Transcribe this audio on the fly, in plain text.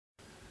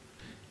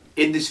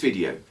In this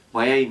video,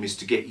 my aim is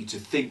to get you to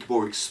think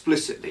more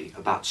explicitly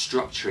about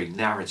structuring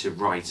narrative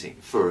writing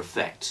for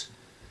effect.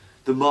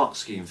 The mark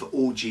scheme for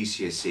all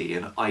GCSE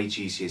and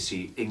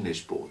IGCSE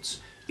English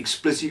boards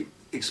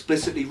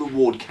explicitly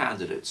reward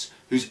candidates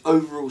whose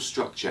overall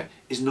structure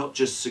is not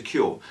just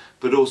secure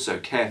but also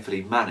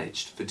carefully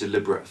managed for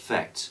deliberate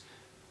effect.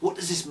 What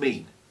does this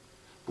mean?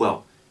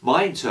 Well,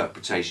 my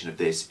interpretation of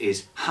this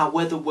is,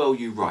 however well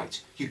you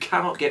write, you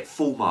cannot get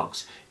full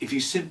marks if you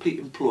simply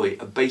employ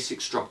a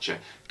basic structure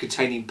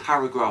containing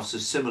paragraphs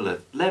of similar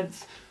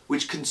length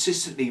which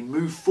consistently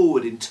move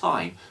forward in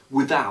time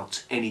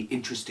without any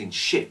interesting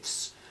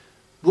shifts.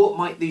 What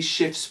might these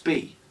shifts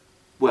be?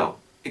 Well,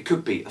 it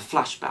could be a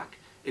flashback,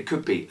 it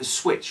could be a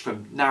switch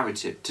from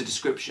narrative to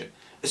description,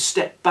 a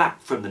step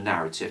back from the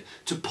narrative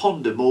to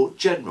ponder more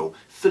general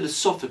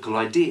philosophical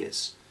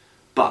ideas.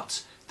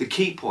 But the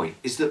key point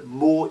is that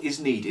more is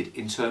needed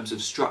in terms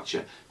of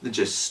structure than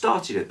just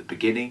starting at the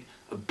beginning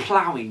and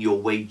ploughing your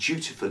way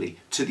dutifully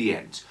to the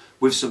end,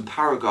 with some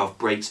paragraph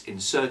breaks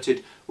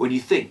inserted when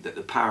you think that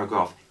the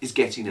paragraph is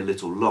getting a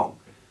little long.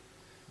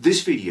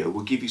 This video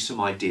will give you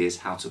some ideas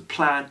how to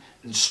plan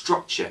and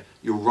structure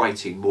your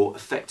writing more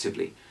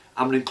effectively.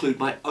 I'm going to include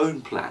my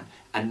own plan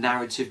and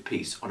narrative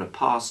piece on a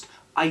past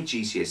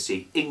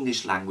IGCSE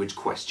English Language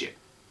question.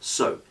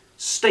 So,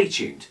 stay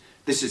tuned.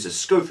 This is a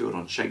Schofield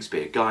on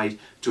Shakespeare guide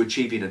to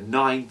achieving a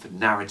 9 for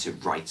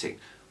narrative writing,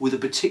 with a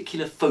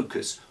particular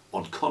focus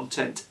on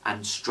content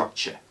and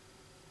structure.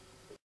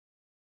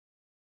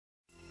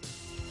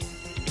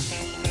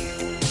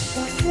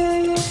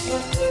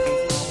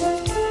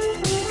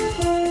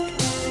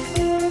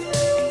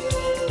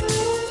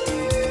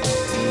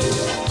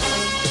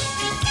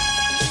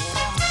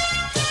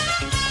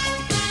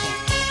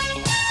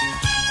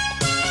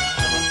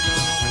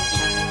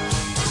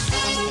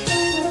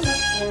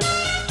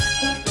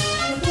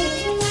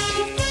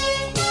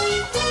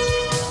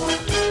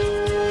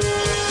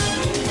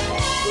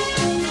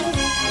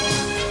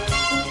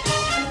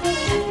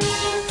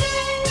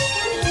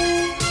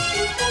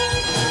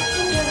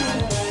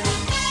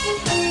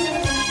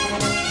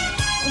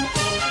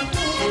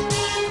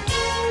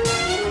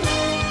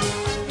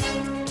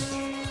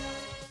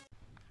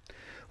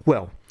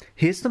 Well,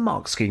 here's the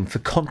mark scheme for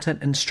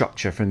content and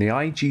structure from the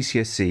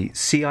IGCSE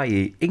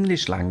CIE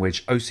English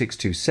Language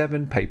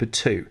 0627 Paper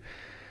 2.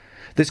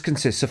 This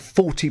consists of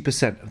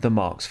 40% of the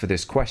marks for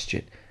this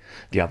question.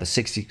 The other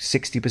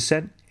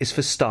 60% is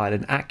for style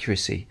and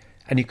accuracy,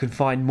 and you can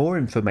find more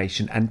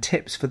information and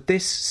tips for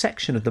this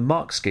section of the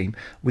mark scheme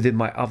within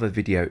my other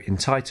video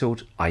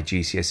entitled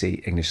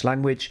IGCSE English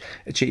Language,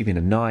 Achieving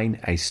a 9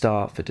 A*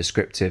 for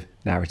Descriptive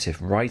Narrative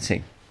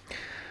Writing.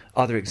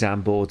 Other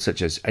exam boards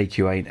such as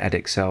AQA and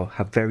Edexcel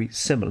have very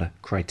similar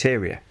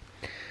criteria.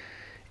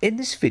 In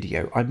this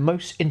video, I'm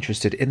most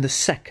interested in the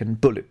second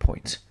bullet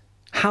point.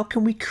 How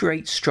can we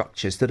create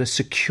structures that are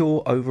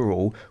secure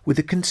overall with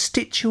the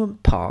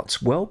constituent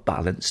parts well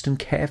balanced and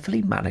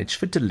carefully managed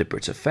for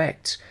deliberate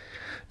effect?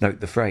 Note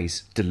the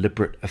phrase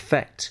deliberate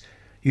effect.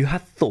 You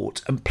have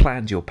thought and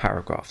planned your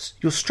paragraphs,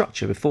 your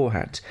structure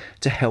beforehand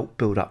to help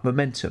build up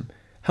momentum,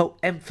 help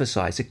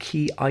emphasise a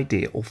key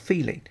idea or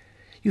feeling.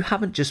 You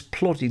haven't just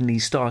ploddingly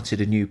started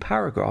a new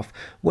paragraph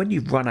when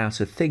you've run out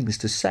of things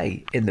to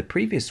say in the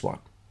previous one.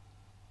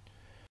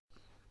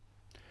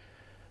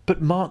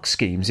 But mark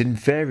schemes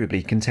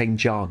invariably contain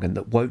jargon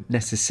that won't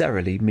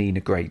necessarily mean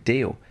a great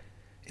deal.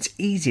 It's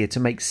easier to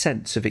make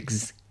sense of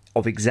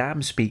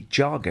exam speak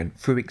jargon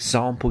through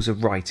examples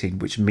of writing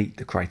which meet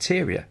the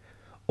criteria,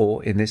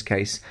 or in this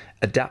case,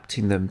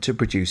 adapting them to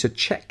produce a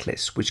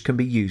checklist which can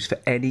be used for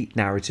any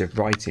narrative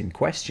writing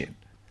question.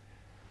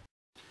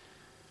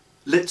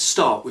 Let's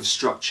start with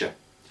structure.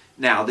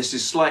 Now, this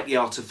is slightly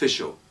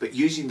artificial, but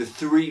using the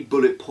 3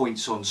 bullet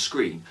points on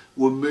screen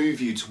will move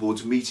you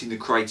towards meeting the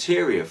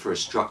criteria for a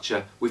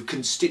structure with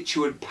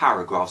constituent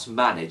paragraphs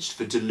managed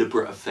for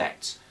deliberate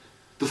effect.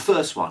 The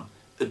first one,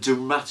 a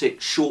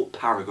dramatic short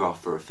paragraph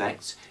for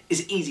effect,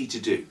 is easy to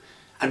do,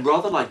 and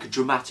rather like a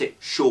dramatic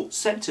short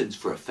sentence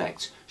for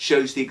effect,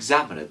 shows the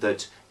examiner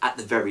that, at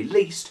the very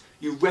least,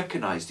 you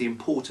recognise the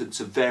importance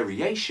of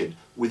variation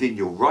within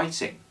your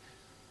writing.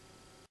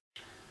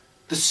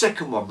 The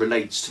second one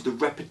relates to the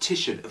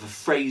repetition of a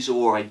phrase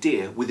or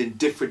idea within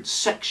different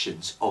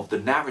sections of the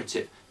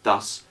narrative,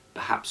 thus,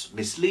 perhaps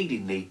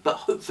misleadingly,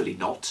 but hopefully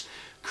not,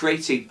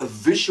 creating a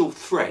visual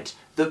thread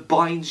that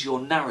binds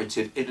your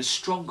narrative in a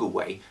stronger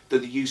way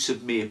than the use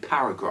of mere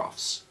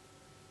paragraphs.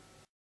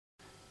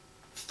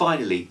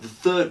 Finally, the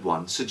third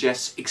one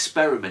suggests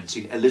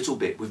experimenting a little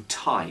bit with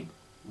time.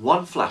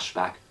 One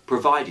flashback,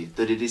 provided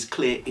that it is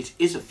clear it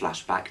is a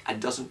flashback and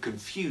doesn't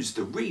confuse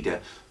the reader,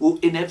 will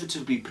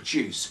inevitably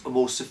produce a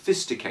more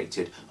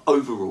sophisticated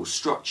overall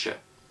structure.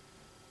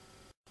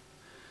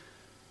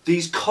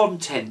 These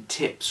content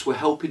tips will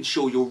help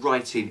ensure your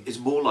writing is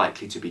more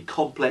likely to be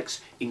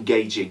complex,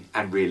 engaging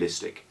and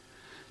realistic.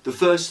 The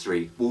first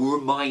 3 will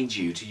remind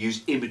you to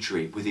use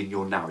imagery within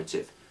your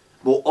narrative.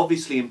 More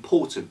obviously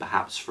important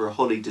perhaps for a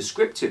wholly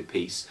descriptive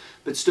piece,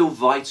 but still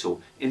vital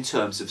in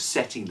terms of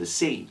setting the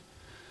scene.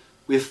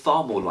 We are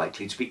far more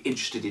likely to be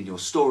interested in your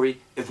story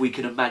if we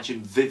can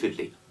imagine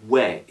vividly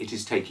where it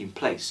is taking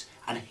place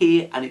and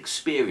hear and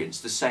experience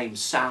the same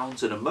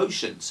sounds and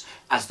emotions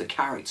as the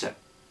character.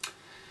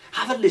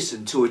 Have a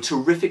listen to a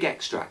terrific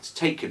extract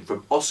taken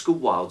from Oscar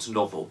Wilde's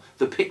novel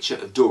The Picture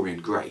of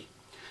Dorian Gray.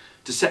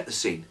 To set the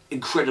scene,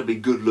 incredibly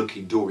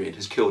good-looking Dorian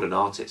has killed an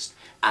artist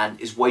and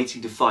is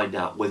waiting to find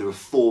out whether a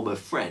former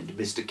friend,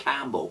 Mr.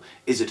 Campbell,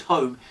 is at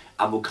home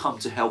and will come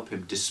to help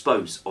him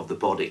dispose of the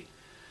body.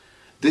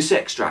 This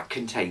extract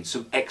contains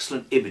some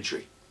excellent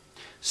imagery.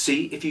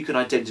 See if you can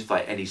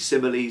identify any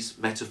similes,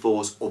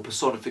 metaphors or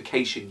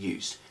personification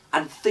used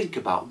and think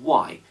about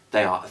why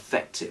they are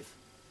effective.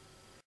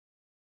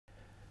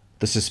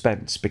 The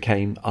suspense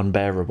became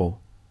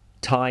unbearable.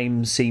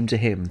 Time seemed to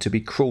him to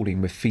be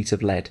crawling with feet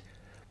of lead,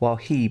 while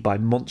he by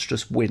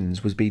monstrous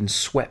winds was being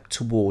swept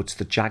towards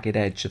the jagged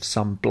edge of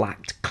some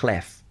black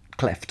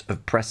cleft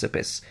of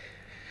precipice.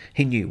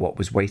 He knew what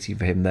was waiting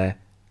for him there,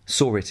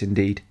 saw it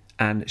indeed,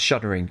 and,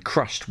 shuddering,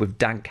 crushed with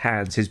dank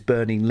hands his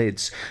burning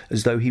lids,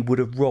 as though he would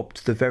have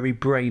robbed the very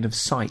brain of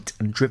sight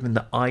and driven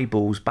the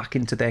eyeballs back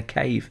into their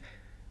cave.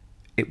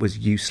 It was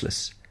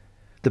useless.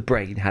 The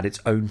brain had its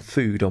own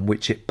food on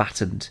which it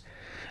battened,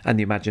 and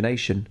the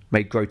imagination,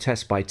 made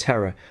grotesque by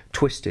terror,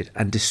 twisted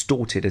and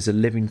distorted as a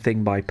living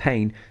thing by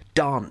pain,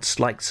 danced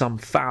like some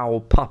foul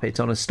puppet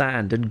on a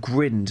stand and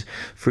grinned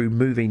through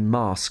moving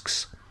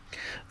masks.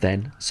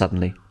 Then,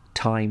 suddenly,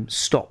 time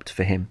stopped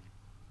for him.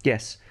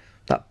 Yes,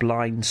 that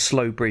blind,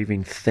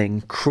 slow-breathing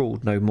thing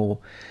crawled no more,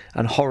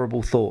 and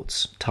horrible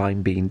thoughts,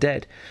 time being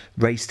dead,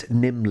 raced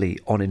nimbly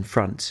on in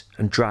front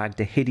and dragged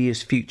a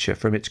hideous future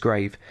from its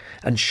grave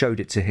and showed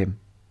it to him.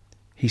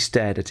 He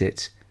stared at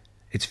it.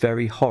 Its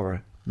very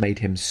horror made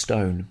him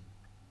stone.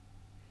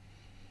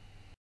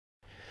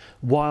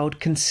 Wilde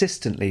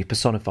consistently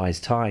personifies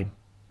time.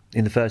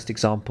 In the first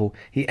example,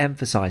 he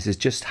emphasises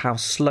just how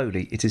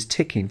slowly it is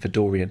ticking for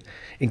Dorian,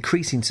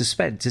 increasing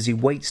suspense as he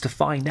waits to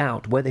find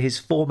out whether his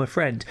former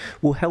friend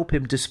will help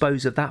him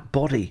dispose of that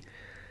body.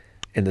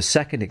 In the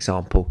second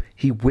example,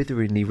 he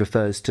witheringly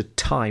refers to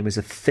time as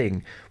a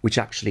thing which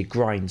actually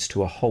grinds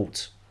to a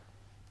halt.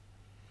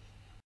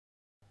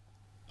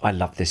 I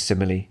love this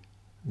simile.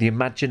 The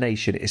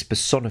imagination is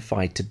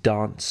personified to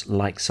dance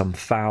like some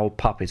foul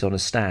puppet on a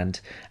stand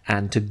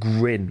and to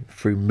grin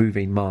through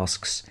moving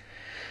masks.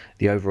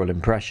 The overall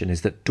impression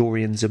is that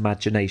Dorian's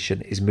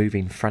imagination is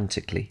moving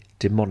frantically,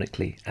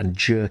 demonically and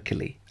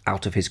jerkily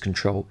out of his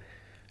control.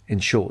 In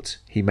short,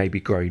 he may be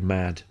growing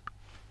mad.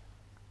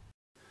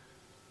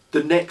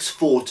 The next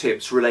 4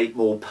 tips relate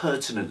more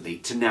pertinently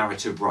to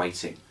narrative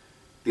writing.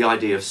 The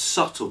idea of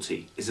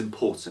subtlety is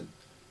important.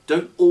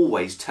 Don't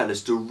always tell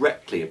us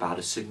directly about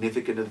a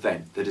significant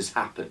event that has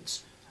happened.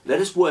 Let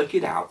us work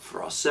it out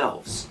for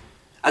ourselves.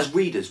 As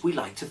readers, we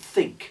like to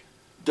think.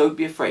 Don't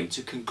be afraid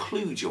to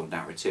conclude your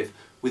narrative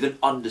with an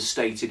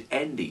understated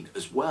ending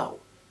as well.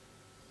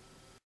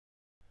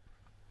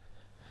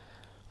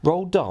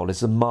 Roald Dahl is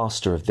the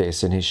master of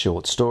this in his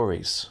short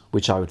stories,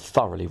 which I would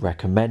thoroughly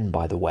recommend,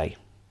 by the way.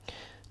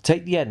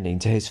 Take the ending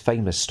to his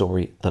famous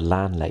story, The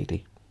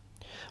Landlady.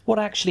 What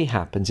actually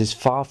happens is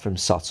far from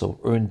subtle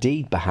or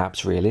indeed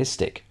perhaps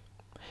realistic.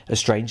 A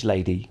strange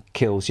lady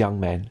kills young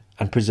men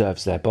and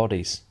preserves their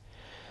bodies.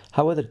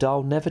 However,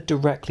 Dahl never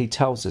directly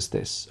tells us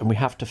this, and we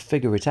have to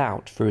figure it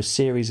out through a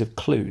series of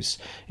clues,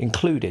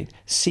 including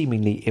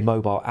seemingly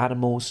immobile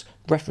animals,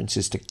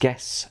 references to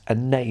guests,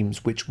 and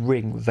names which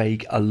ring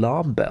vague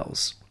alarm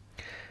bells.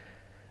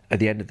 At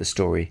the end of the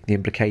story, the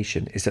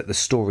implication is that the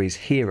story's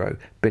hero,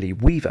 Billy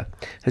Weaver,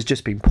 has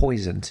just been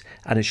poisoned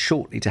and is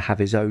shortly to have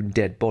his own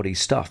dead body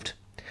stuffed.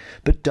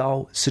 But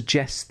Dahl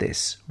suggests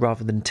this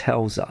rather than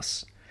tells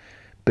us.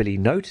 Billy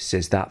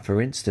notices that,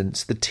 for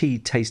instance, the tea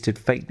tasted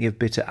faintly of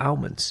bitter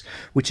almonds,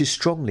 which is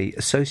strongly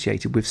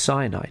associated with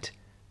cyanide.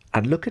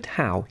 And look at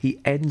how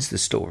he ends the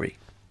story.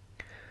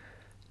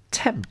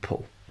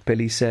 Temple,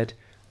 Billy said.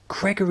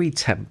 Gregory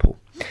Temple.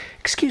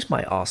 Excuse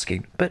my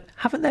asking, but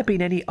haven't there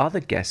been any other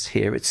guests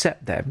here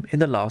except them in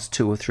the last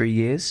 2 or 3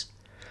 years?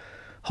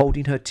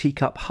 Holding her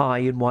teacup high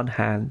in one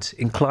hand,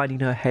 inclining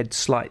her head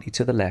slightly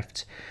to the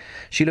left,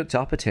 she looked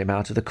up at him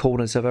out of the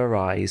corners of her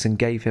eyes and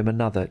gave him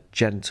another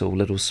gentle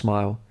little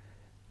smile.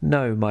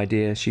 No, my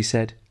dear, she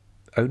said,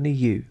 only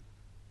you.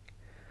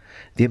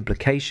 The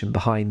implication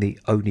behind the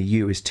only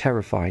you is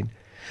terrifying.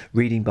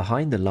 Reading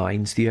behind the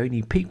lines, the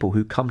only people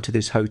who come to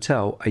this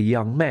hotel are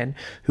young men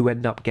who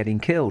end up getting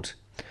killed.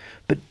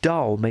 But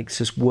Dahl makes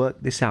us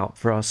work this out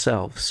for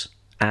ourselves,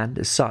 and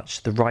as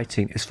such the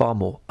writing is far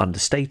more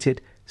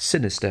understated,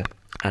 sinister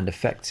and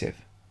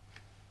effective.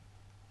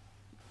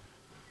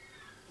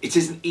 It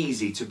isn't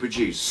easy to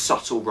produce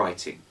subtle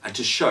writing and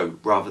to show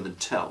rather than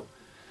tell.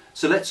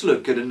 So let's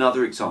look at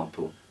another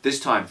example, this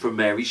time from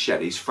Mary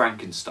Shelley's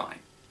Frankenstein.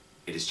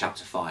 It is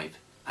chapter 5,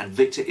 and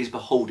Victor is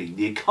beholding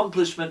the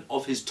accomplishment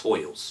of his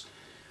toils.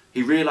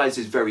 He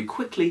realises very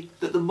quickly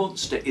that the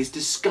monster is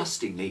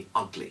disgustingly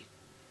ugly.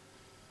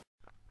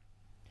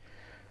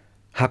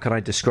 How can I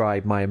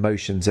describe my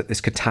emotions at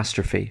this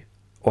catastrophe?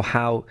 or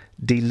how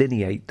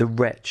delineate the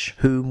wretch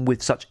whom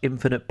with such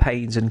infinite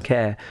pains and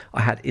care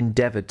I had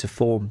endeavoured to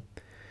form.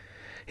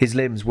 His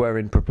limbs were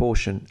in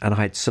proportion, and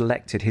I had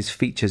selected his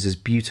features as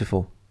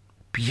beautiful.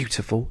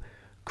 Beautiful?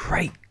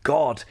 Great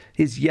God!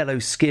 His yellow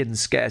skin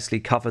scarcely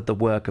covered the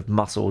work of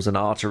muscles and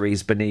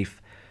arteries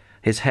beneath.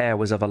 His hair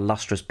was of a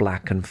lustrous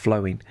black and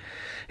flowing,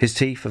 his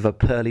teeth of a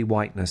pearly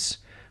whiteness,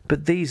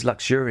 but these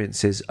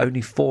luxuriances only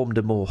formed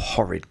a more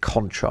horrid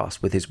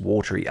contrast with his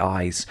watery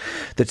eyes,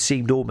 that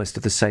seemed almost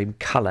of the same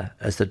colour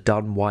as the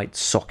dun white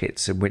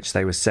sockets in which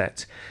they were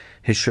set,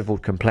 his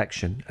shrivelled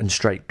complexion and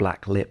straight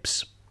black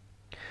lips.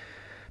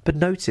 But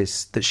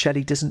notice that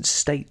Shelley doesn't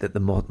state that the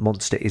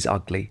monster is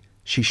ugly.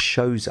 She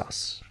shows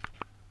us.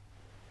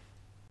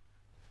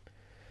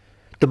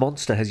 The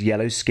monster has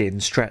yellow skin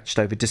stretched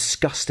over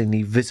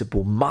disgustingly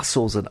visible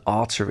muscles and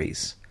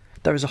arteries.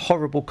 There is a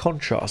horrible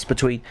contrast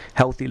between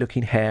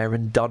healthy-looking hair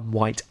and dun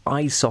white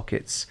eye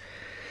sockets.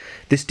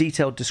 This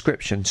detailed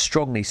description,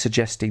 strongly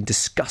suggesting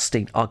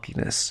disgusting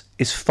ugliness,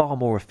 is far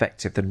more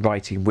effective than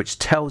writing which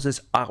tells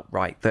us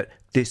outright that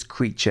this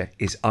creature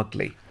is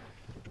ugly.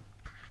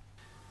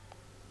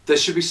 There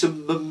should be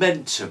some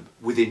momentum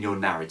within your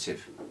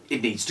narrative.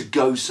 It needs to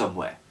go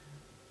somewhere.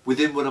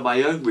 Within one of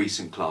my own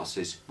recent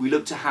classes, we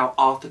looked at how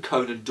Arthur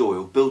Conan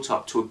Doyle built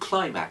up to a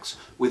climax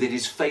within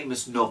his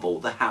famous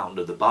novel, The Hound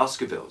of the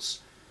Baskervilles.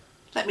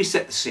 Let me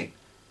set the scene.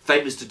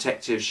 Famous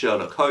detective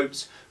Sherlock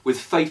Holmes, with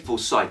faithful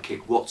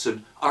sidekick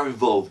Watson, are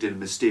involved in a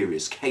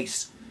mysterious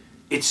case.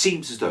 It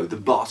seems as though the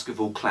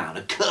Baskerville clan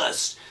are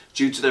cursed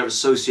due to their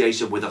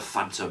association with a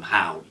phantom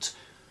hound.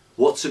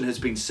 Watson has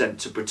been sent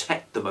to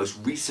protect the most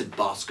recent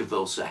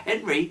Baskerville Sir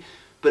Henry,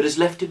 but has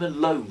left him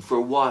alone for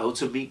a while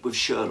to meet with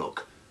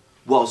Sherlock.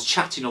 Whilst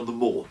chatting on the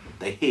moor,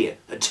 they hear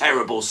a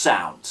terrible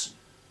sound.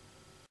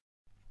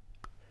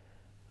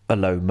 A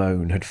low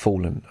moan had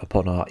fallen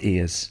upon our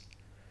ears.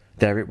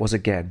 There it was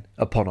again,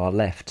 upon our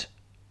left.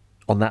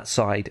 On that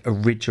side, a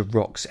ridge of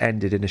rocks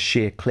ended in a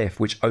sheer cliff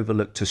which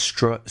overlooked a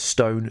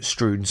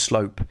stone-strewn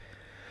slope.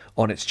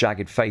 On its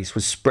jagged face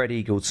was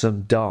spread-eagled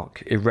some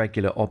dark,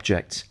 irregular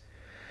object.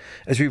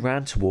 As we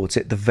ran towards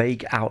it, the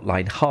vague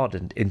outline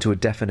hardened into a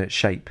definite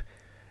shape.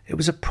 It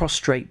was a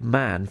prostrate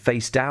man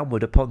face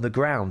downward upon the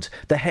ground,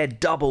 the head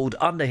doubled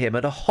under him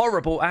at a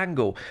horrible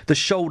angle, the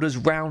shoulders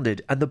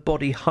rounded and the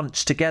body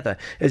hunched together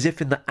as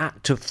if in the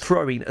act of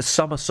throwing a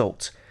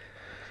somersault.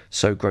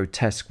 So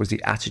grotesque was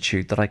the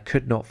attitude that I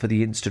could not for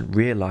the instant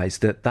realise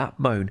that that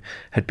moan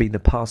had been the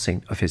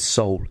passing of his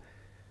soul.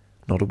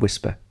 Not a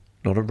whisper,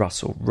 not a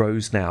rustle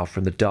rose now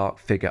from the dark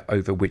figure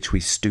over which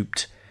we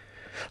stooped.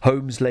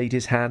 Holmes laid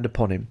his hand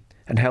upon him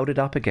and held it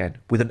up again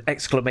with an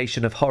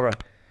exclamation of horror.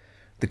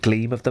 The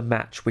gleam of the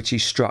match which he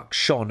struck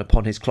shone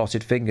upon his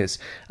clotted fingers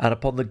and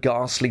upon the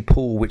ghastly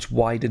pool which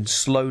widened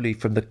slowly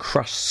from the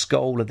crushed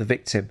skull of the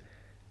victim,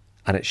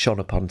 and it shone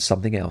upon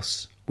something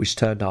else which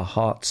turned our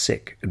hearts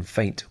sick and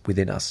faint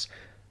within us,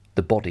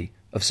 the body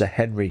of Sir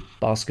Henry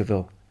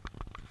Baskerville.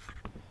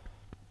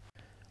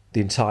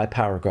 The entire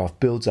paragraph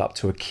builds up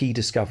to a key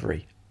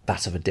discovery,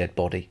 that of a dead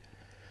body.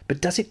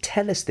 But does it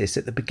tell us this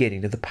at the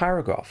beginning of the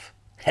paragraph?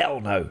 Hell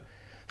no!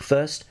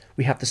 First,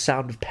 we have the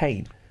sound of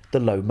pain, the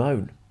low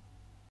moan.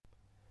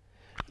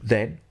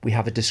 Then we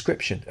have a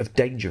description of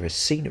dangerous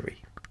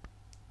scenery.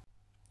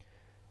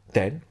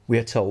 Then we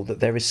are told that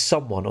there is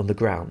someone on the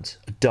ground,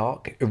 a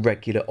dark,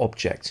 irregular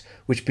object,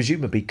 which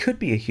presumably could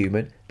be a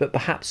human, but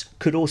perhaps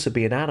could also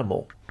be an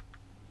animal.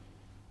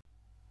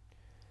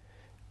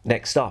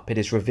 Next up, it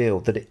is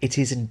revealed that it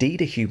is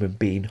indeed a human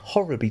being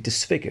horribly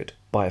disfigured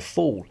by a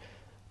fall,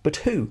 but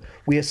who,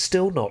 we are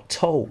still not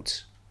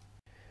told.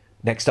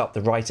 Next up,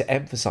 the writer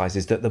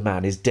emphasises that the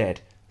man is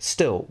dead,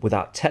 still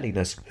without telling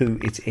us who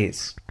it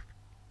is.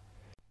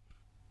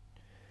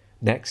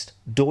 Next,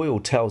 Doyle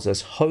tells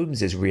us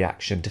Holmes's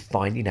reaction to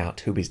finding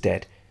out who is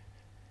dead.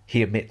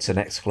 He emits an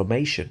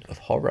exclamation of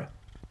horror.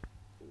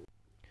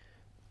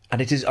 And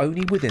it is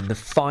only within the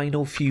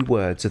final few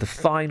words of the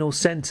final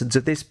sentence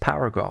of this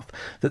paragraph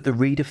that the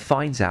reader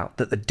finds out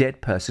that the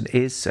dead person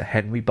is Sir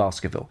Henry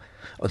Baskerville,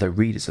 although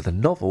readers of the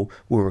novel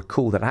will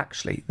recall that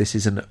actually this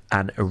is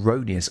an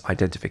erroneous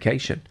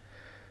identification.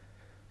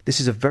 This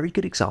is a very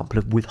good example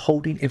of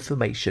withholding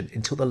information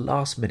until the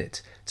last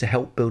minute to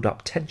help build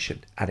up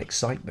tension and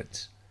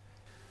excitement.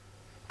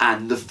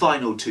 And the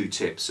final two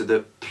tips are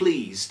that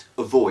please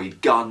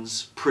avoid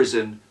guns,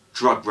 prison,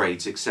 drug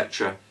raids,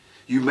 etc.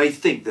 You may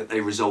think that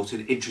they result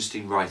in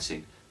interesting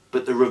writing,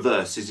 but the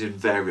reverse is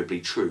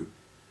invariably true.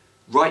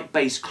 Write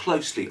based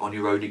closely on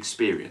your own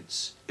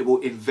experience. It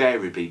will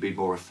invariably be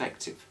more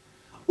effective.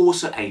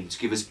 Also aim to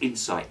give us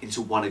insight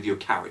into one of your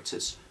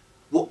characters.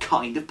 What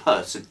kind of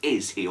person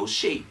is he or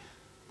she?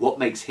 What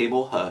makes him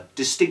or her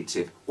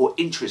distinctive or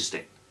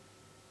interesting?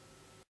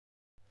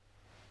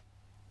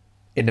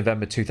 In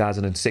November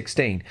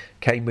 2016,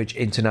 Cambridge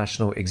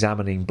International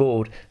Examining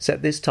Board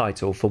set this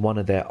title for one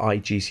of their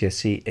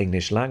IGCSE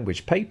English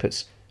Language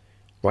papers.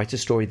 Write a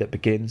story that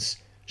begins,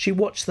 "She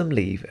watched them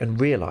leave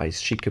and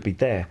realised she could be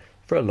there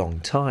for a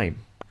long time."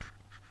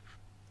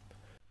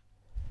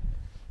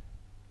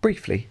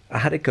 Briefly, I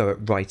had a go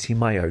at writing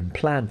my own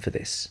plan for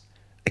this.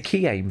 A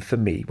key aim for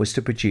me was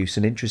to produce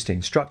an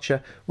interesting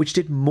structure which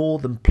did more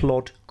than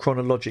plod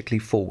chronologically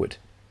forward.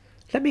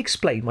 Let me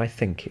explain my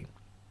thinking.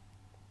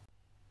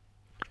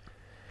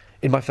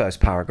 In my first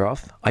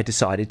paragraph, I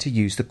decided to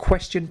use the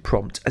question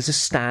prompt as a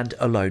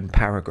stand-alone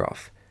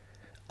paragraph.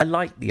 I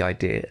liked the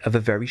idea of a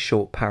very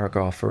short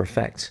paragraph for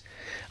effect,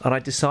 and I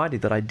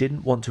decided that I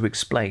didn't want to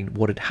explain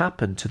what had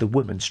happened to the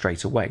woman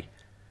straight away.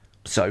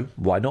 So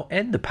why not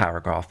end the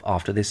paragraph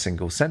after this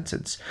single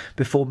sentence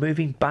before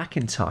moving back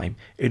in time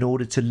in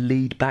order to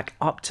lead back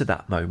up to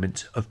that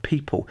moment of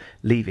people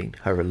leaving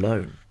her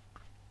alone?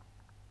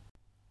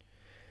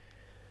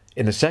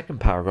 In the second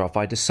paragraph,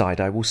 I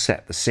decide I will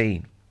set the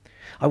scene.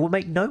 I will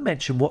make no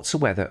mention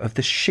whatsoever of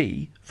the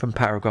she from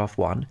paragraph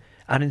 1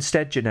 and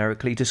instead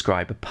generically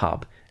describe a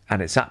pub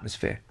and its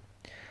atmosphere.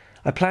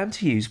 I plan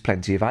to use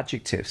plenty of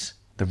adjectives.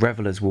 The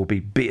revellers will be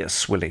beer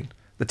swilling.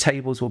 The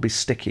tables will be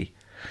sticky.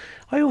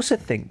 I also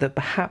think that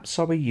perhaps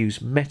I will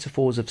use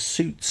metaphors of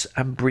suits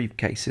and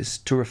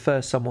briefcases to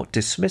refer somewhat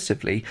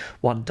dismissively,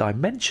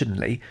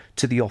 one-dimensionally,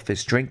 to the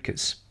office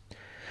drinkers.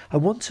 I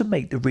want to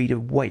make the reader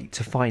wait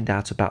to find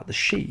out about the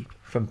she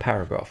from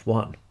paragraph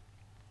 1.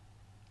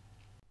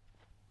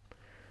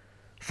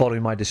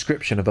 Following my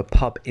description of a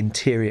pub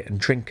interior and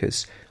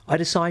drinkers, I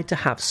decide to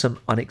have some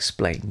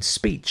unexplained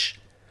speech.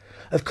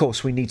 Of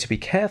course, we need to be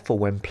careful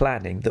when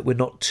planning that we're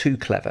not too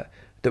clever,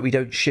 that we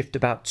don't shift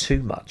about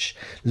too much,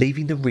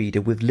 leaving the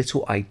reader with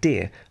little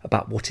idea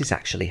about what is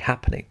actually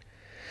happening.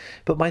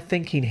 But my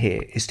thinking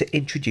here is to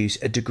introduce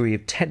a degree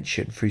of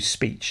tension through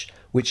speech,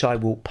 which I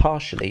will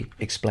partially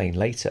explain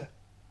later.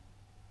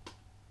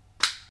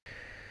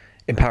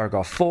 In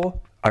paragraph 4,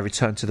 I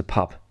return to the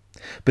pub,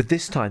 but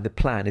this time the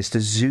plan is to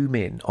zoom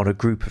in on a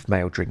group of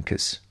male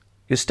drinkers.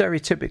 Your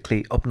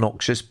stereotypically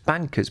obnoxious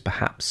bankers,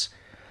 perhaps.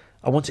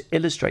 I want to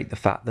illustrate the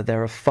fact that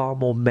there are far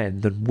more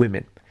men than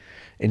women.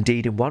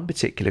 Indeed, in one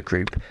particular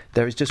group,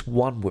 there is just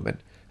one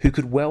woman who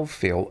could well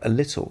feel a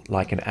little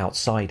like an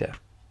outsider.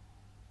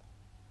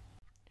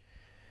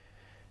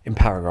 In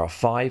paragraph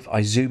 5,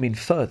 I zoom in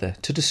further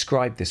to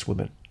describe this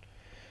woman.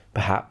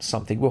 Perhaps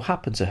something will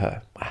happen to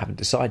her. I haven't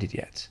decided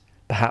yet.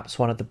 Perhaps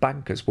one of the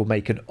bankers will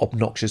make an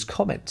obnoxious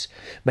comment,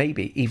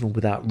 maybe even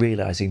without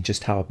realising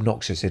just how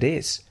obnoxious it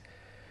is.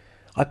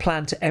 I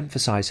plan to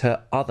emphasise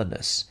her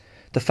otherness,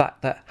 the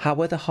fact that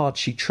however hard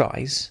she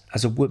tries,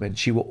 as a woman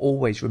she will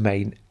always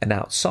remain an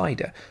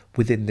outsider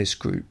within this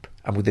group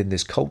and within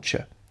this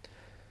culture.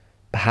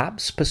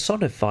 Perhaps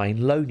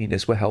personifying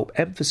loneliness will help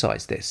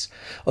emphasise this,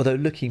 although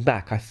looking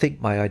back I think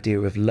my idea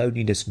of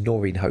loneliness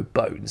gnawing her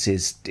bones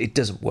it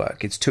doesn't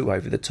work, it's too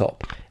over the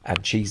top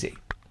and cheesy.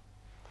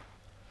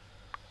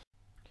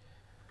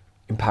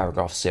 In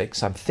paragraph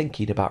 6, I'm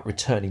thinking about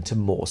returning to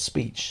more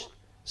speech.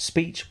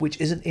 Speech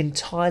which isn't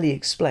entirely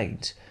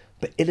explained,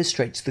 but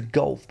illustrates the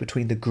gulf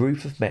between the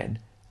group of men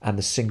and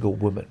the single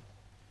woman.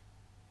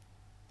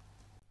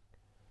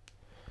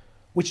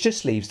 Which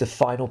just leaves the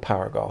final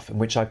paragraph, in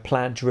which I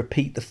plan to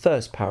repeat the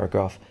first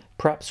paragraph,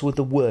 perhaps with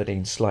the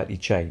wording slightly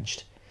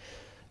changed.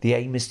 The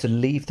aim is to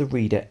leave the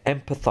reader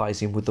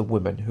empathising with the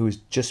woman who has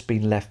just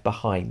been left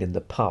behind in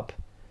the pub.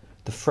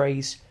 The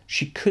phrase,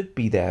 "she could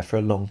be there for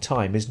a long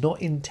time," is not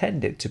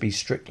intended to be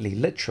strictly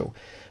literal,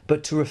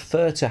 but to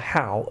refer to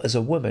how, as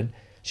a woman,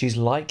 she's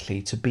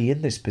likely to be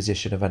in this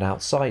position of an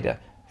outsider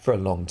for a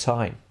long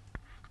time.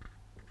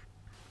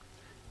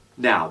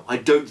 Now, I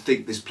don't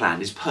think this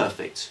plan is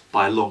perfect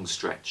by a long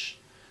stretch,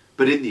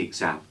 but in the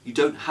exam you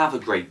don't have a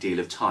great deal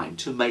of time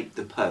to make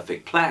the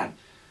perfect plan.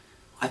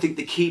 I think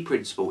the key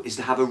principle is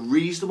to have a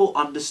reasonable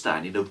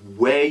understanding of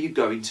where you're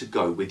going to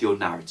go with your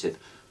narrative,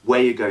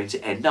 where you're going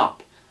to end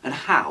up, and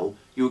how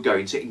you're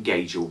going to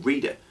engage your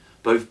reader,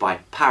 both by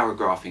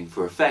paragraphing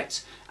for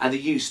effect and the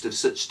use of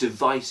such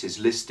devices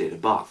listed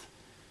above.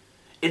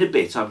 In a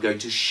bit I'm going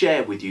to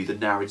share with you the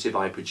narrative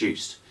I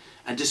produced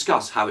and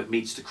discuss how it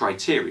meets the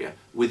criteria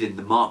within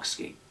the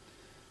Markscheme.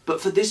 But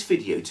for this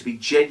video to be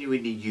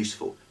genuinely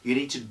useful, you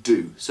need to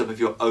do some of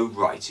your own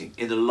writing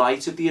in the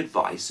light of the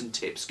advice and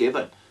tips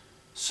given.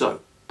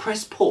 So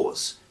press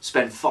pause,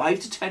 spend 5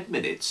 to 10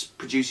 minutes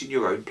producing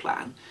your own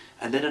plan,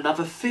 and then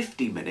another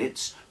 50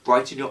 minutes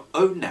writing your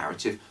own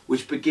narrative,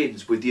 which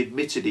begins with the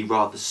admittedly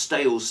rather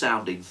stale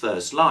sounding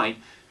first line,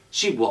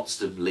 "She watched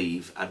them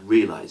leave and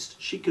realised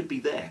she could be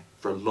there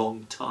for a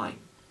long time."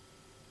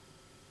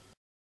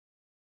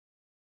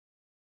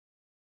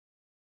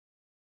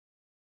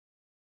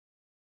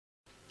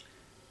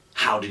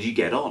 How did you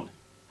get on?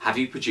 Have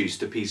you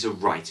produced a piece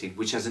of writing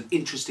which has an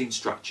interesting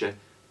structure,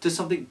 does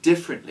something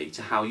differently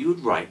to how you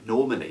would write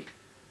normally?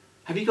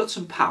 Have you got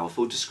some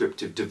powerful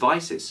descriptive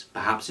devices,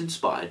 perhaps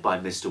inspired by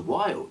Mr.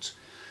 Wilde?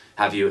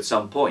 Have you at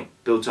some point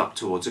built up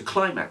towards a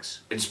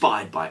climax,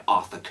 inspired by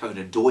Arthur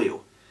Conan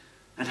Doyle?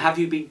 And have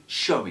you been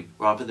showing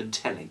rather than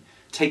telling,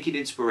 taking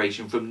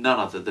inspiration from none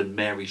other than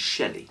Mary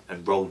Shelley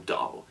and Roald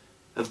Dahl?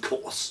 Of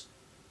course.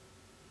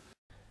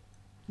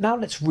 Now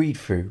let's read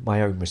through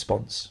my own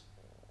response.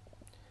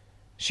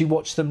 She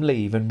watched them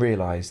leave and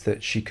realised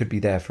that she could be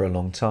there for a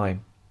long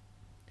time.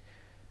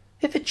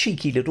 If a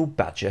cheeky little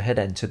badger had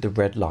entered the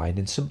Red Lion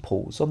in St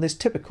Paul's on this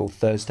typical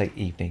Thursday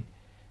evening,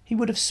 he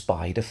would have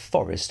spied a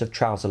forest of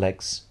trouser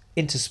legs,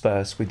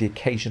 interspersed with the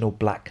occasional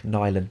black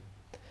nylon.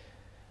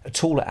 A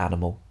taller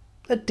animal,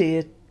 a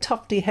dear,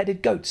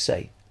 tufty-headed goat,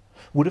 say,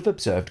 would have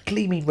observed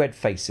gleaming red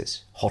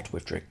faces, hot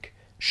with drink,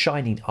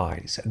 shining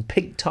eyes, and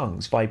pink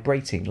tongues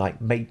vibrating like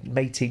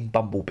mating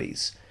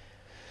bumblebees.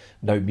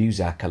 No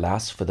muzak,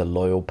 alas, for the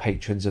loyal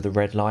patrons of the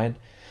Red Lion,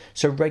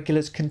 so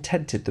regulars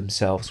contented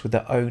themselves with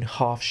their own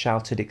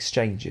half-shouted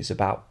exchanges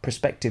about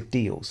prospective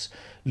deals,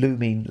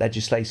 looming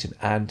legislation,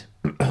 and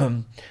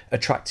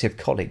attractive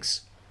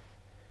colleagues.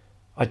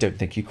 I don't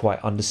think you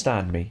quite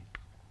understand me.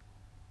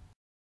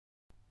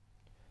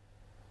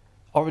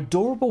 Our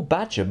adorable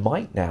badger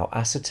might now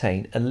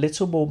ascertain a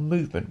little more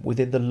movement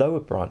within the lower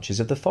branches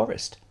of the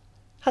forest.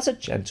 Has a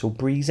gentle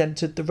breeze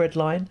entered the Red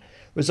Lion,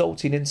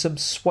 resulting in some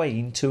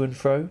swaying to and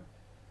fro?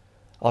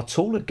 Our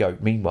taller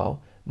goat,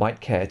 meanwhile,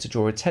 might care to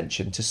draw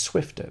attention to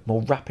swifter,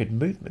 more rapid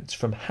movements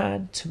from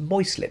hand to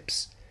moist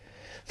lips.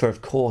 For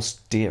of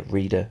course, dear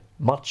reader,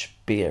 much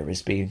beer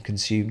is being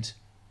consumed.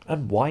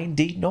 And why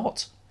indeed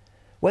not?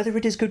 Whether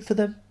it is good for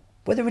them,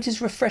 whether it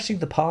is refreshing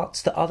the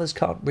parts that others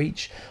can't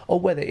reach, or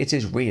whether it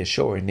is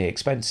reassuringly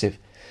expensive,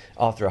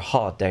 after a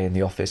hard day in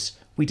the office,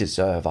 we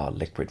deserve our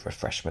liquid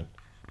refreshment.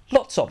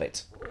 Lots of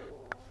it.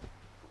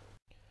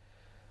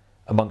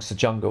 Amongst the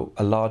jungle,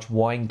 a large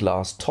wine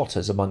glass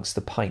totters amongst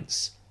the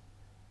pints.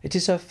 It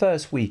is her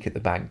first week at the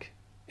bank.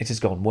 It has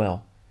gone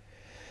well.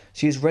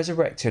 She has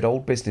resurrected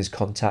old business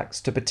contacts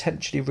to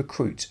potentially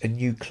recruit a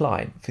new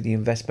client for the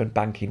investment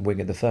banking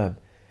wing of the firm,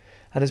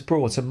 and has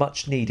brought a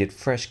much-needed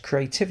fresh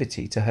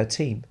creativity to her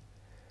team.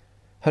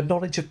 Her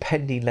knowledge of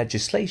pending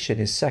legislation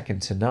is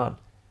second to none.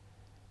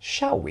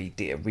 Shall we,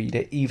 dear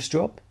reader,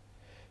 eavesdrop?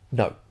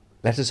 No,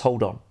 let us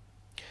hold on.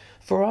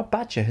 For our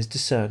badger has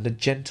discerned a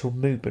gentle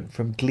movement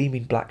from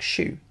gleaming black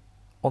shoe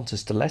onto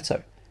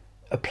stiletto,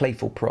 a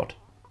playful prod.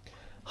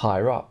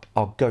 Higher up,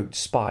 our goat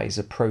spies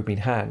a probing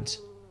hand,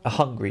 a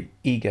hungry,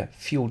 eager,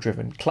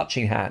 fuel-driven,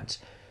 clutching hand,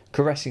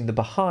 caressing the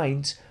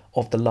behind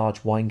of the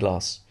large wine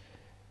glass.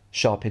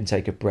 Sharp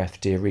intake of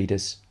breath, dear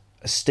readers.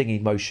 A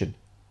stinging motion.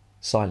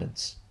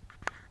 Silence.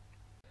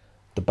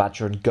 The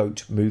badger and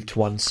goat move to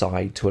one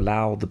side to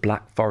allow the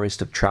black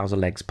forest of trouser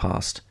legs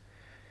past.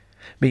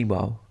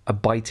 Meanwhile, a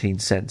biting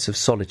sense of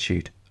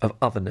solitude, of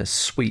otherness,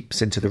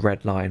 sweeps into the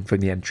Red Lion from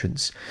the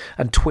entrance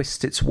and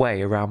twists its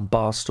way around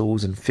bar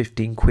stools and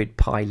 15-quid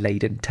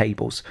pie-laden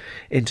tables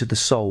into the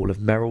soul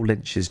of Merrill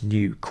Lynch's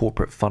new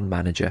corporate fund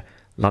manager,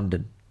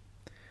 London.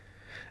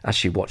 As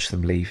she watched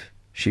them leave,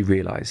 she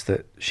realised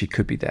that she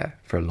could be there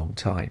for a long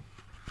time.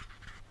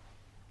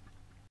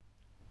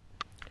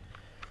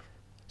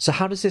 So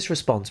how does this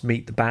response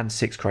meet the Band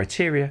 6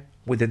 criteria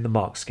within the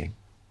Markscheme?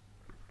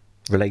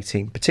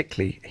 Relating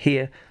particularly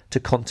here to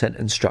content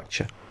and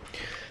structure.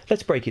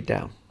 Let's break it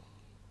down.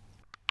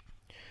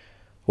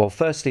 Well,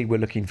 firstly, we're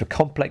looking for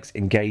complex,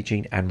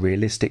 engaging and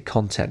realistic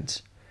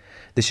content.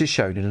 This is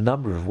shown in a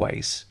number of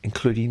ways,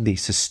 including the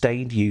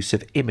sustained use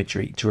of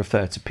imagery to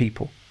refer to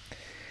people.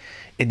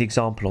 In the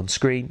example on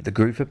screen, the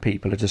group of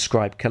people are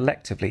described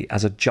collectively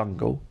as a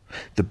jungle.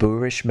 The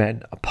boorish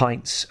men are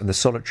pints and the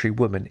solitary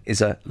woman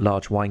is a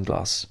large wine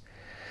glass.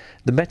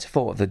 The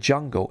metaphor of the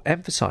jungle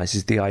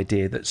emphasises the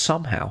idea that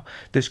somehow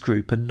this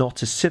group are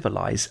not as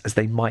civilised as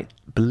they might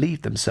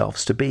believe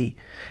themselves to be,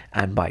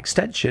 and by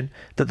extension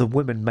that the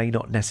women may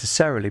not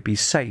necessarily be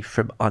safe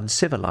from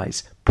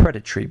uncivilised,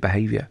 predatory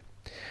behaviour.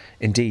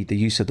 Indeed, the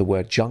use of the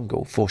word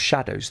jungle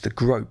foreshadows the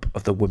grope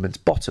of the woman's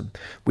bottom,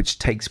 which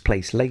takes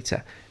place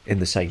later in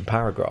the same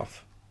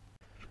paragraph.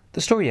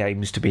 The story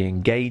aims to be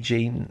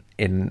engaging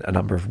in a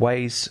number of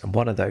ways, and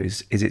one of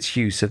those is its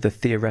use of the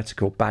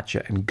theoretical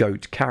badger and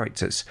goat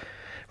characters,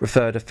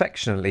 referred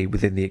affectionately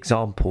within the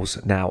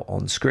examples now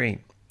on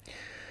screen.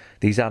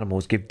 These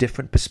animals give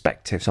different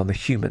perspectives on the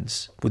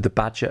humans, with the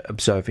badger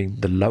observing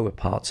the lower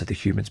parts of the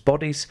humans'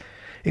 bodies,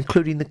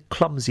 including the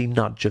clumsy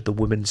nudge of the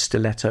woman's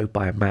stiletto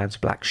by a man's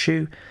black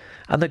shoe,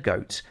 and the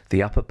goat,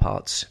 the upper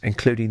parts,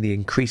 including the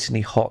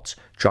increasingly hot,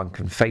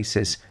 drunken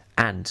faces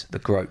and the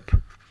grope.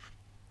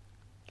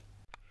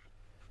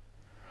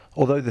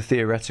 Although the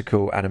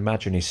theoretical and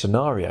imaginary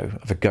scenario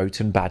of a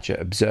goat and badger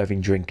observing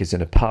drinkers in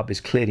a pub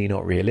is clearly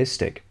not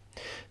realistic,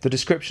 the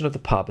description of the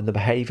pub and the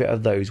behaviour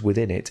of those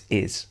within it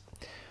is.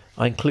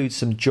 I include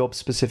some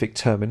job-specific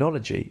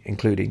terminology,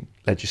 including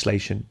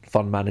legislation,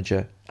 fund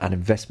manager and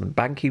investment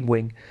banking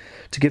wing,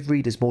 to give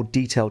readers more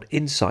detailed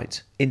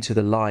insight into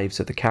the lives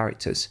of the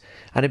characters,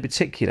 and in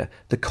particular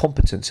the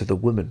competence of the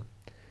woman.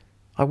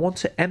 I want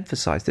to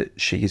emphasise that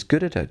she is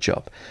good at her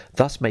job,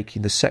 thus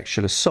making the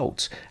sexual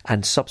assault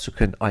and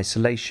subsequent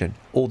isolation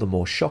all the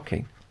more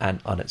shocking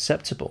and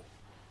unacceptable.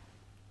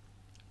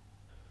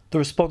 The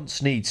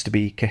response needs to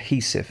be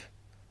cohesive.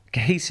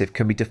 Cohesive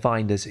can be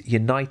defined as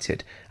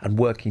united and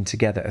working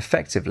together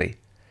effectively.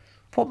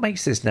 What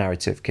makes this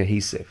narrative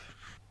cohesive?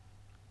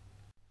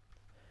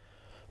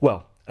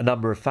 Well, a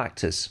number of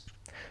factors.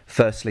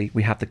 Firstly,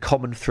 we have the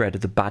common thread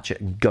of the badger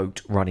and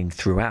goat running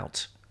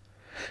throughout.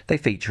 They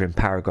feature in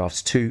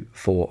paragraphs 2,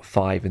 4,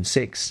 5 and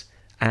 6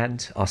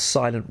 and are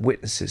silent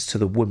witnesses to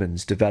the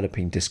woman's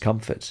developing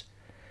discomfort.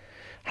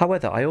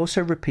 However, I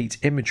also repeat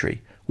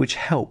imagery which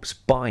helps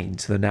bind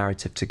the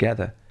narrative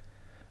together.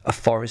 A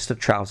forest of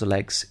trouser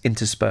legs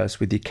interspersed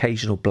with the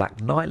occasional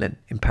black nylon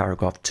in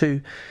paragraph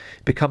 2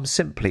 becomes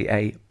simply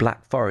a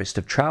black forest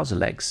of trouser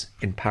legs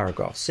in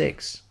paragraph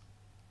 6.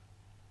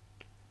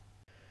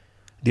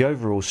 The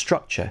overall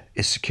structure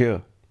is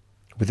secure.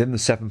 Within the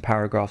 7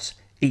 paragraphs,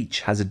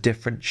 each has a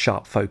different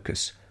sharp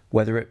focus,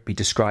 whether it be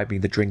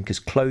describing the drinker's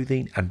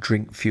clothing and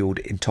drink-fueled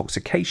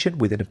intoxication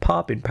within a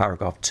pub in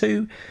paragraph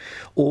 2,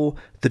 or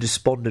the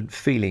despondent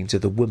feelings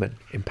of the woman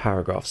in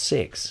paragraph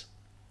 6.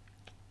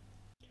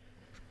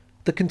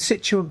 The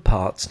constituent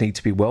parts need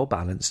to be well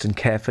balanced and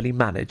carefully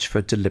managed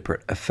for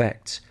deliberate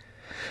effect.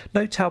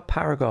 Note how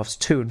paragraphs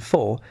 2 and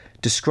 4,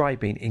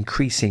 describing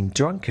increasing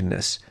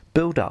drunkenness,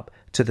 build up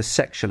to the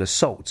sexual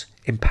assault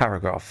in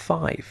paragraph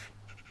 5.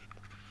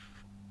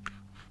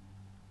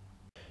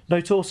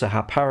 Note also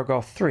how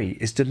paragraph 3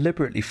 is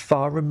deliberately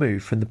far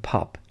removed from the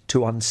pub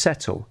to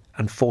unsettle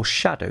and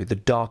foreshadow the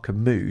darker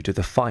mood of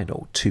the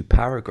final 2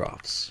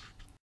 paragraphs.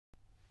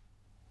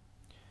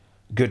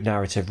 Good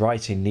narrative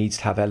writing needs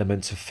to have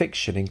elements of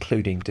fiction,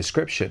 including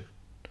description.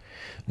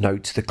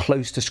 Note the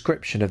close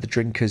description of the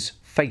drinkers'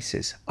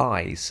 faces,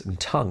 eyes and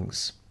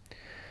tongues.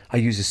 I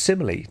use a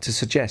simile to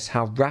suggest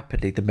how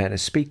rapidly the men are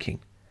speaking.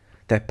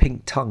 Their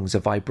pink tongues are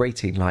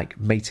vibrating like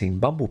mating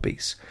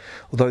bumblebees,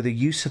 although the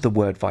use of the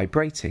word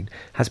vibrating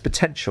has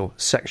potential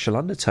sexual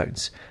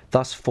undertones,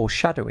 thus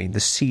foreshadowing the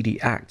seedy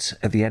act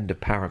at the end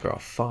of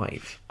paragraph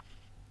 5.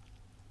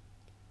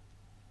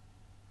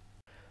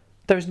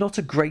 There is not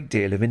a great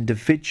deal of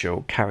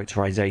individual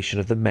characterisation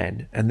of the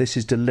men, and this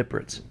is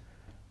deliberate.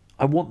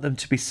 I want them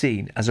to be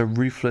seen as a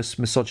ruthless,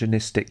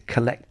 misogynistic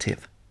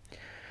collective.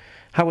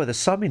 However,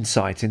 some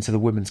insight into the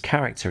woman's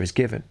character is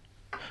given.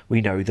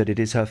 We know that it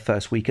is her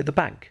first week at the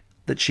bank,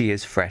 that she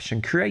is fresh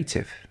and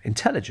creative,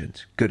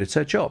 intelligent, good at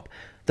her job,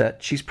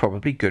 that she's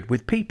probably good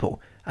with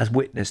people, as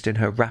witnessed in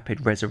her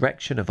rapid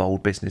resurrection of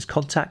old business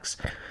contacts,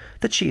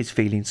 that she is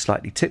feeling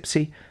slightly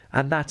tipsy,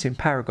 and that in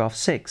paragraph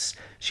 6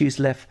 she is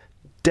left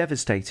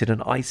devastated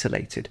and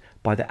isolated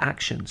by the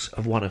actions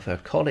of one of her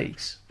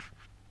colleagues.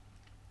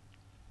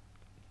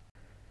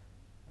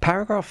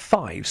 Paragraph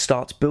 5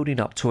 starts building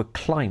up to a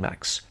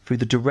climax through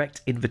the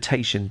direct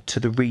invitation to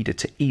the reader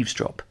to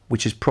eavesdrop,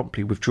 which is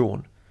promptly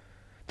withdrawn.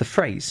 The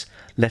phrase,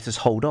 "let us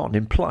hold on,"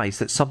 implies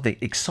that something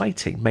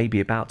exciting may be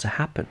about to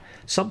happen,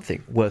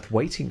 something worth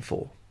waiting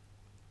for.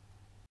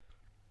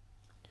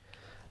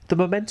 The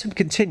momentum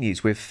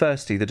continues with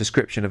firstly the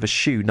description of a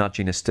shoe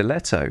nudging a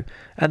stiletto,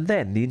 and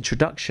then the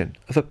introduction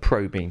of a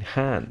probing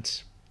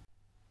hand.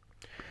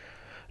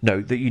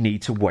 Note that you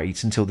need to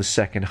wait until the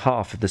second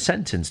half of the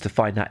sentence to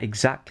find out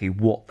exactly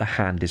what the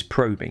hand is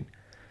probing.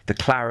 The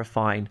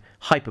clarifying,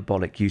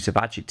 hyperbolic use of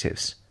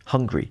adjectives,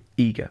 hungry,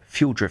 eager,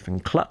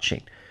 fuel-driven,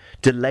 clutching,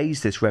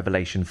 delays this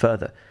revelation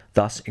further,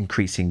 thus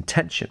increasing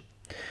tension.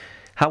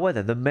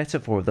 However, the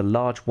metaphor of the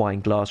large wine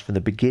glass from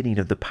the beginning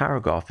of the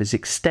paragraph is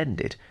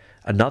extended,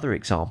 another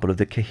example of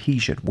the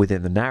cohesion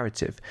within the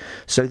narrative,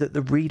 so that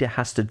the reader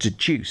has to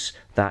deduce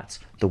that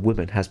the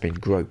woman has been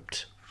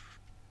groped.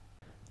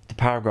 The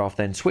paragraph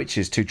then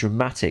switches to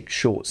dramatic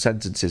short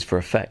sentences for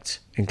effect,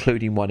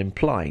 including one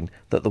implying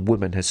that the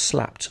woman has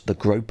slapped the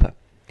groper.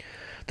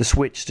 The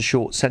switch to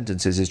short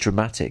sentences is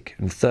dramatic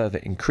and further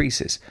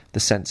increases the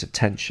sense of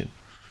tension.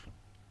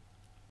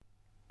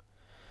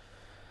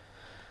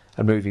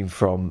 And moving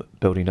from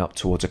building up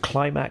towards a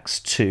climax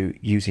to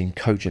using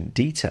cogent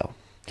detail.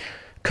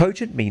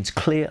 Cogent means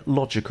clear,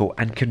 logical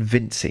and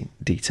convincing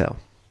detail.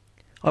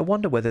 I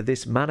wonder whether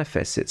this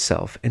manifests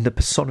itself in the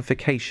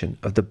personification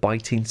of the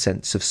biting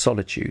sense of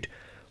solitude,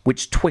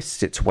 which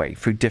twists its way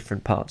through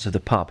different parts of the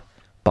pub,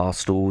 bar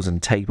stools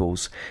and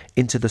tables,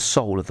 into the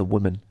soul of the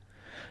woman.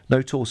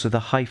 Note also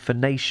the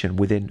hyphenation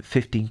within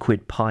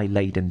 15-quid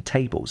pie-laden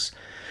tables.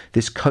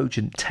 This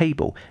cogent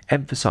table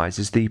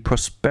emphasises the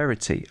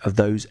prosperity of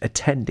those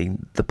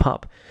attending the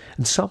pub,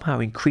 and somehow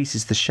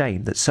increases the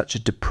shame that such a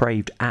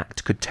depraved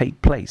act could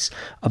take place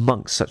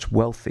amongst such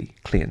wealthy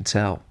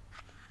clientele.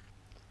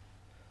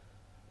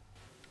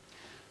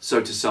 So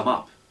to sum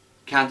up,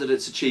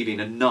 candidates achieving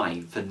a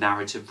 9 for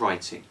narrative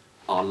writing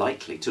are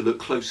likely to look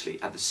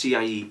closely at the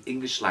CIE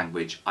English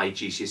Language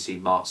IGCSE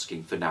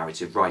Markscheme for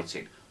narrative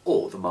writing,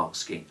 or the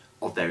Markscheme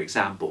of their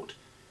exam board,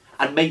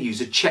 and may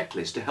use a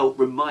checklist to help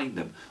remind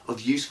them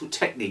of useful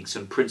techniques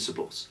and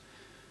principles.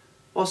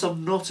 Whilst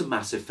I'm not a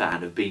massive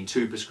fan of being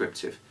too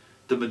prescriptive,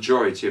 the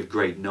majority of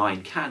grade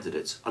 9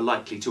 candidates are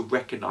likely to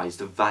recognise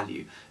the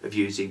value of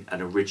using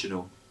an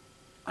original,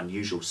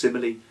 unusual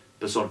simile,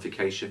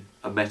 personification,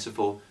 a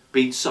metaphor,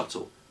 being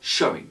subtle,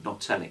 showing,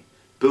 not telling,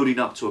 building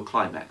up to a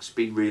climax,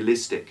 being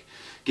realistic,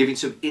 giving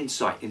some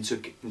insight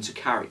into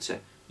character,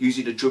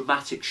 using a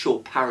dramatic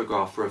short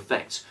paragraph for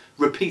effect,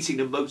 repeating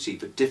a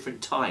motif at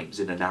different times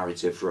in a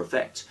narrative for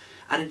effect,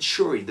 and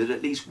ensuring that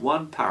at least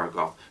one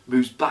paragraph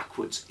moves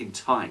backwards in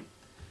time.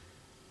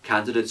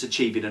 Candidates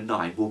achieving a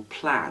 9 will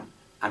plan,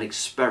 and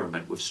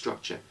experiment with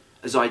structure,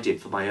 as I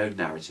did for my own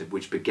narrative,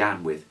 which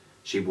began with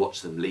she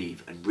watched them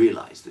leave and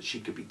realised that she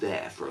could be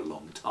there for a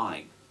long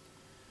time.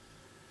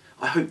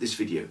 I hope this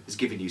video has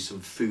given you some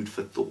food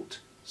for thought,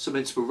 some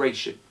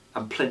inspiration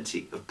and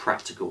plenty of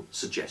practical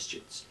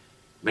suggestions.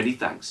 Many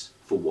thanks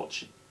for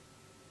watching.